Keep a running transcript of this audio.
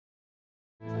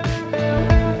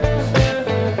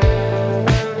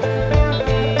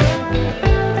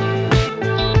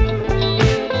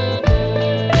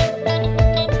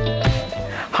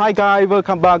Hi guys,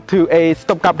 welcome back to a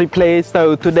Stopgap replay.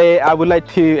 So today I would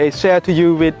like to share to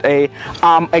you with a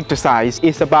arm exercise.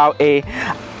 It's about a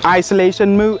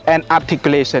isolation move and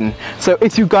articulation. So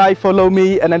if you guys follow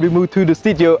me, and then we move to the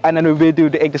studio and then we will do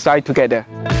the exercise together.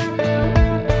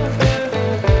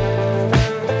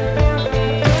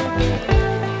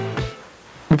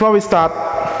 Before we start,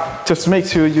 just make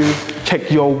sure you check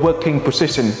your working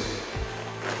position.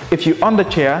 If you're on the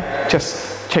chair, just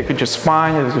check with your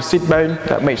spine and your sit bone.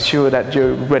 That makes sure that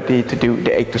you're ready to do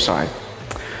the exercise.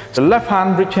 The left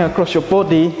hand reaching across your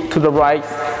body to the right,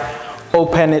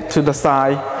 open it to the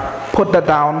side, put that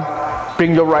down,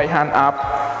 bring your right hand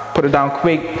up, put it down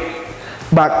quick,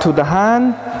 back to the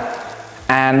hand,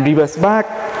 and reverse back,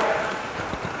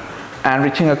 and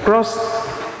reaching across,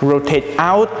 rotate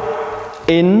out,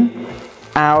 in,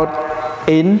 hand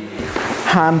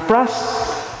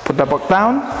press, put the back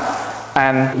down,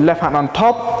 and left hand on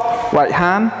top, right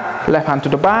hand, left hand to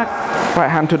the back, right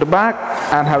hand to the back,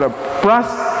 and have a press,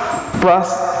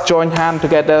 join hand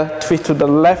together, twist to the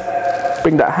left,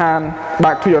 bring that hand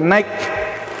back to your neck,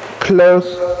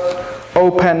 close,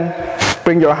 open,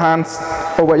 bring your hands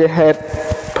over your head,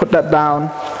 put that down,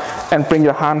 and bring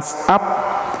your hands up,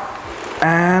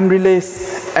 and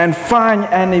release, and find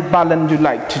any balance you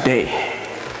like today.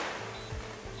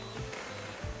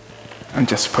 And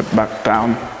just put back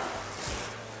down.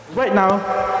 Right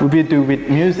now, we will do with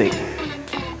music.